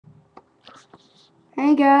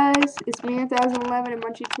Hey guys, it's me in 2011 and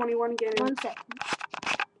Munchie 21 again. 1 second.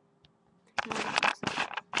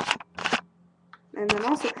 And then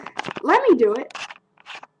also, let me do it.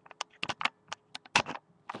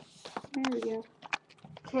 There we go.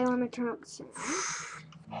 Okay, let me turn up the sound.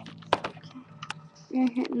 Yeah,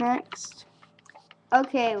 hit next.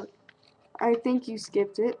 Okay, I think you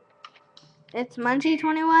skipped it. it's Munchie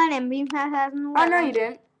 21 and Beam 2011. Oh, no, you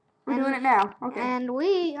didn't. We're doing it now. Okay. And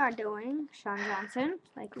we are doing Shawn Johnson,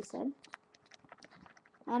 like we said.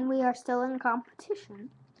 And we are still in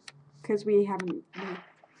competition. Because we haven't.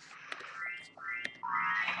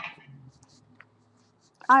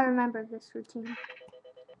 I remember this routine.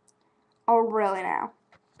 Oh, really now?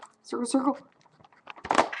 Circle, circle.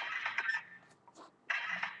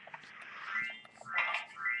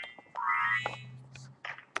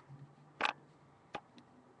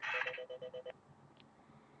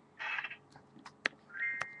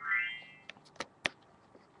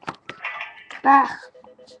 Ah.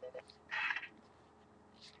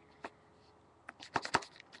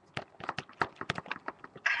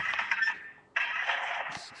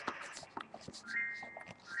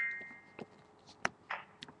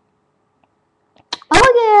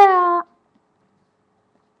 Oh, yeah.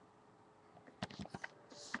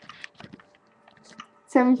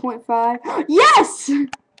 7.5. Yes!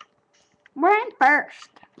 We're in first.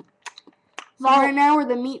 So right now we're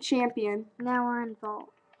the meat champion. Now we're in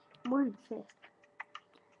vault. We're in fifth.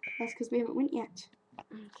 That's because we haven't went yet.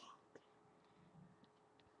 Okay.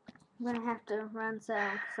 I'm gonna have to run, so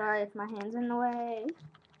sorry if my hand's in the way.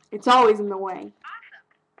 It's always in the way.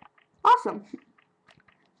 Awesome.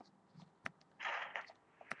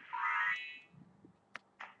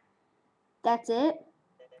 That's it?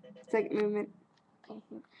 Second movement.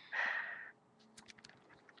 Okay.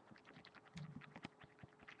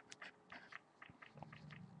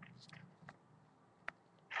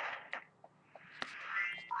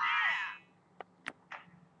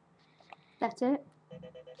 That's it?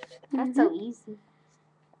 That's so easy.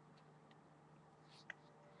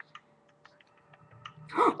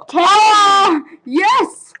 Oh!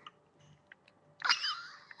 Yes!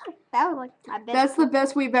 That was like my best. That's the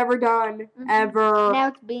best we've ever done. Ever. Now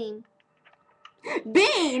it's Bean.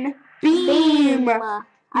 Bean! Beam!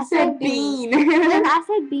 I said bean. I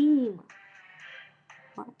said beam.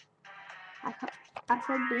 What? I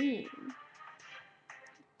said beam.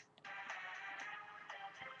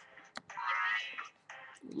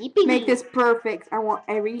 Yippee. Make this perfect. I want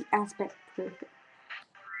every aspect perfect.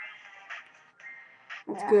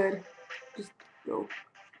 That's good. Just go.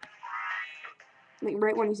 Like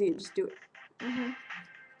right when you see it, just do it.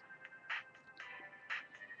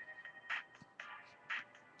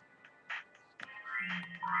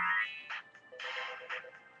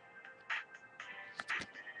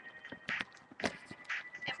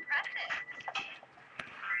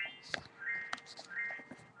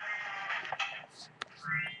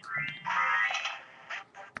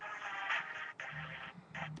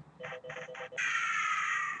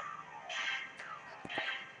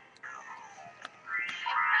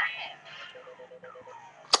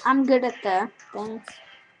 I'm good at the things.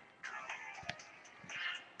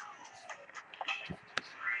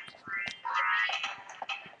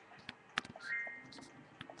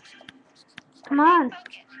 Come on.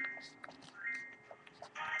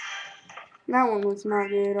 That one was not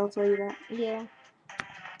good, I'll tell you that. Yeah.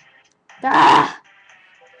 Ah!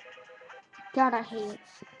 God, I hate it.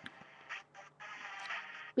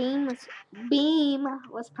 Beam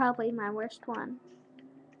was probably my worst one.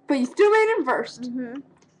 But you still made it first.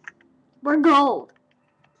 We're gold.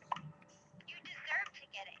 You deserve to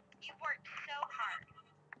get it. You worked so hard.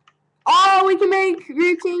 Oh, we can make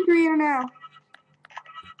routine creator now.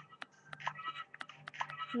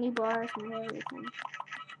 New bars, new everything.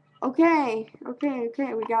 Okay.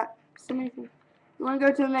 We got so many things. You want to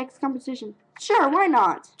go to the next competition? Sure, why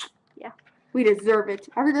not? Yeah. We deserve it.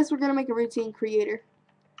 After this, we're going to make a routine creator.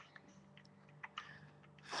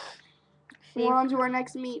 We're on to our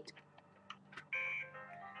next meet.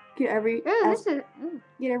 Get every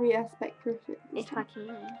aspect perfect. If I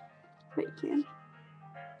can. But you can.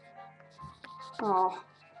 Oh,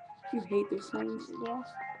 you hate those things. Yeah.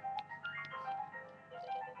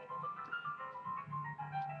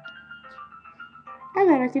 I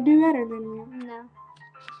bet I could do better than you. No.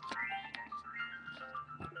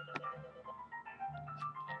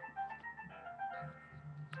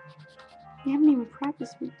 You haven't even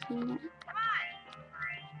practiced routine yet.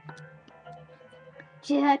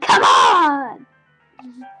 Yeah, come on!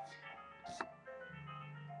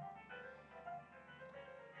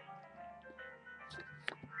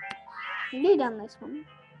 You done this one.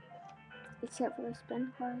 Except for the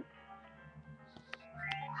spin part.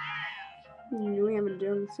 We haven't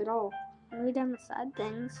done this at all. We done the side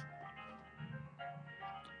things.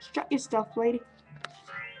 Strut your stuff, lady.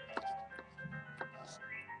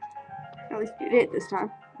 At least you did it this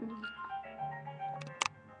time. Mhm.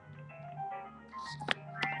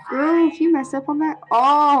 Girl, if you mess up on that,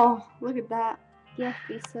 oh, look at that. You have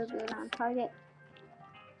to be so good on target.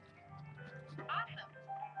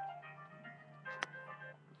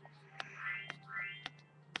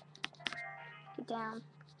 Get down.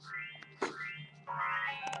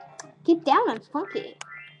 Get down and funky.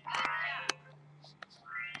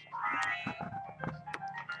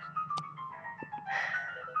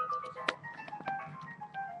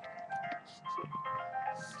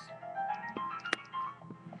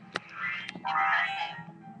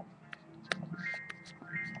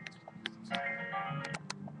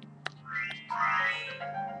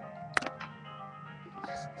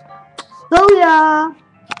 Booyah!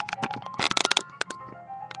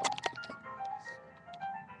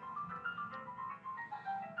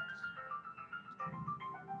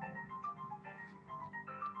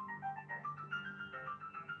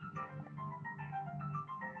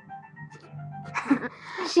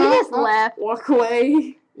 She just left. Walk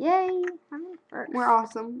away. Yay! I'm in first. We're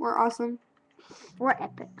awesome. We're awesome. We're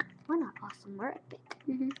epic. We're not awesome. We're epic.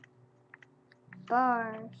 Mhm.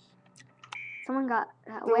 Bars. Someone got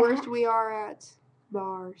that The worst we are at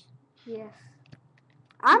bars. Yes.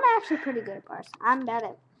 I'm actually pretty good at bars. I'm bad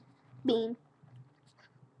at bean.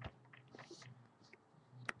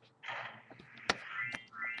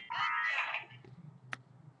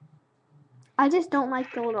 I just don't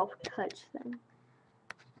like the little touch thing.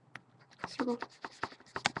 Circle.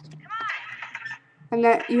 And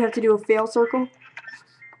that you have to do a fail circle.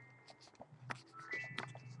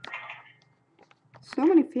 So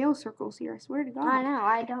many fail circles here, I swear to God. I know,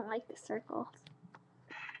 I don't like the circles.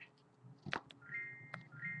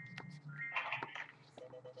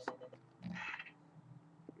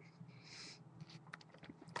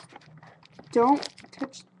 Don't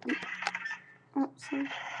touch the... Oh, sorry.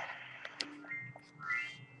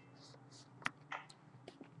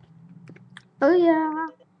 Oh yeah.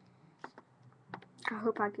 I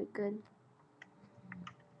hope I get good.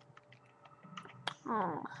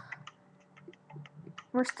 Oh.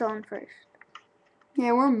 We're still in first.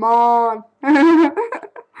 Yeah, we're mom. I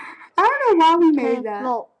don't know why we made Okay, that.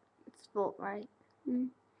 Volt. It's Volt, right? Mm.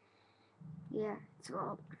 Yeah, it's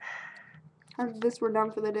Volt. After this, we're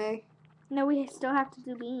done for the day. No, we still have to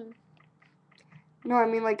do bean. No, I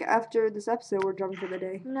mean like after this episode, we're done for the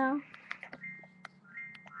day. No.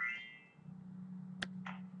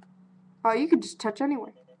 Oh, you could just touch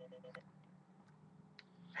anyway.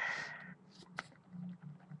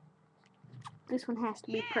 This one has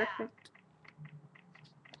to be perfect.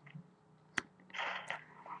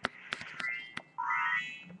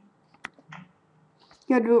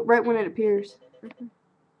 You gotta do it right when it appears. Mm-hmm.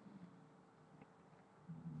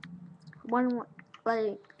 One more,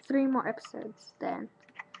 like 3 more episodes, then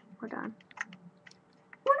we're done.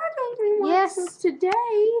 We're not doing 3 more Yes. episodes today.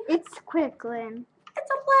 It's quick, Lynn. It's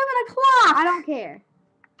 11 o'clock. I don't care.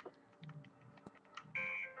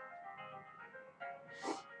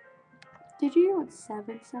 Did you know it's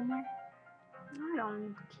 7 somewhere? I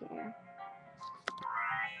don't care.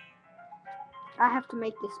 I have to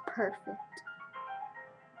make this perfect.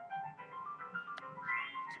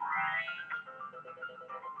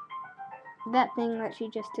 That thing that she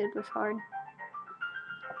just did was hard.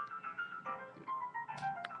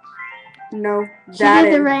 No, She that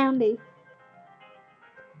did the is. roundy.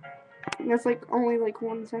 That's like only like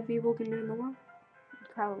 1 to 10 people can do in the world.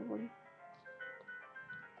 Probably.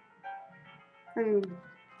 I mean,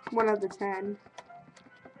 1 out of 10.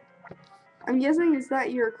 I'm guessing it's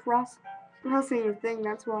that you're crossing the thing.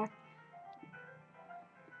 That's why.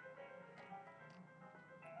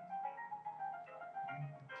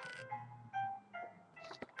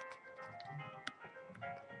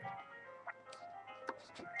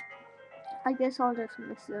 I guess I'll just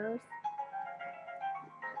miss those.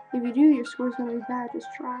 If you do, your score's gonna be bad. Just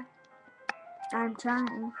try. I'm trying.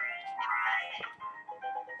 Impressive.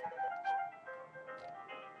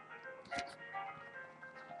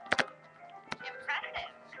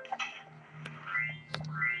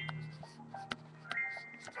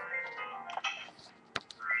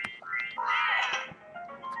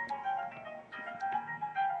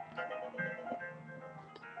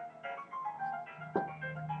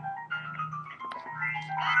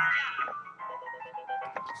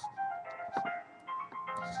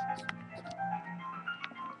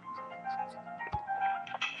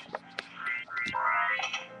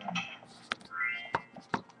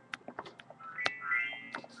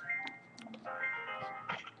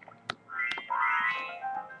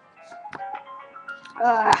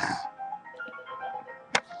 Ugh.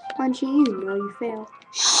 Punching you, no, you fail.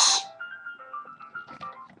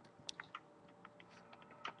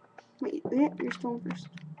 Wait, yeah, you're still first.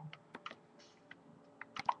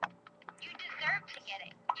 You deserve to get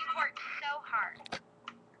it. You worked so hard.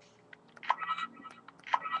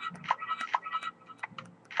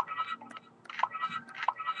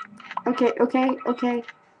 Okay, okay, okay.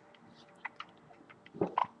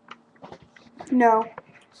 No.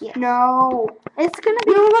 Yeah. No. It's gonna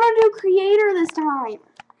We be were gonna do creator this time.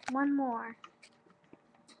 one more.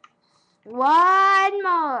 One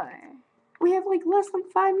more. We have like less than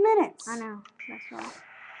 5 minutes. I know. That's why.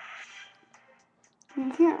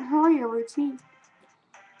 You can't hurry your routine.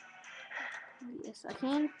 Yes, I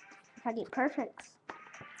can. If I get perfects.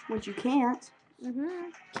 Which you can't. Mhm.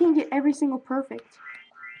 You can't get every single perfect.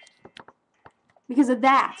 Because of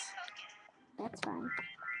that. That's fine.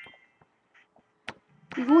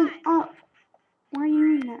 You're going up. Why are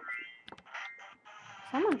you doing that?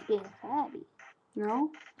 Someone's being crabby.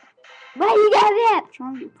 No? Why you got it?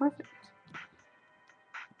 Trying to be perfect.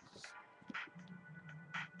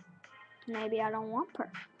 Maybe I don't want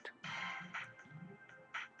perfect.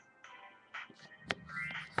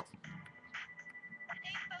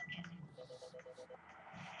 Stay focused.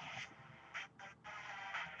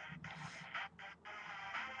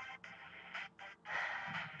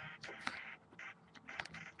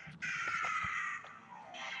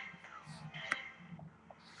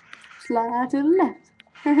 Slide to the left.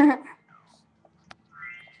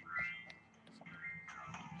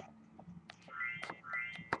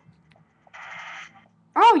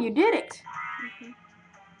 Oh, you did it.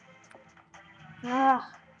 Ugh.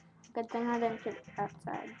 Good thing I didn't get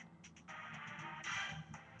outside.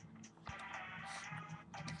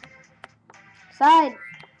 Side.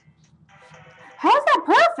 How's that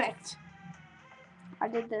perfect? I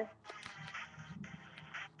did the.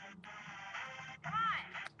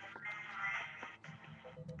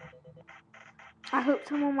 I hope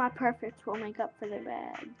some of my perfects will make up for their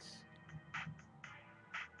bads.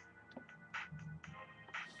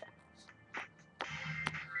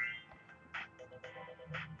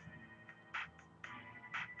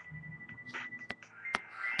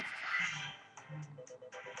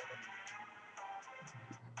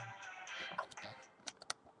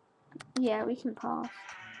 Yeah, we can pause.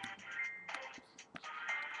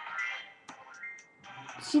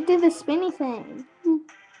 She did the spinny thing.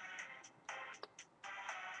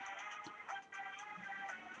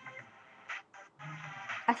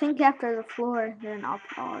 I think after the floor, then I'll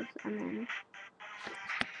pause and then.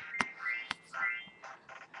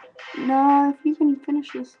 No, if you can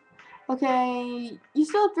finish this. Okay, you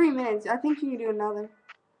still have 3 minutes. I think you can do another.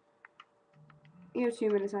 You have 2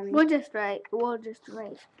 minutes, I mean. We'll just write.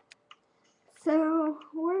 So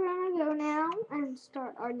we're gonna go now and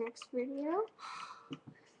start our next video.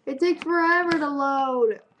 It takes forever to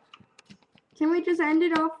load. Can we just end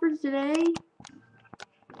it off for today?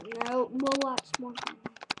 No, we'll watch more.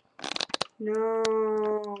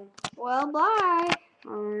 No. Well, bye.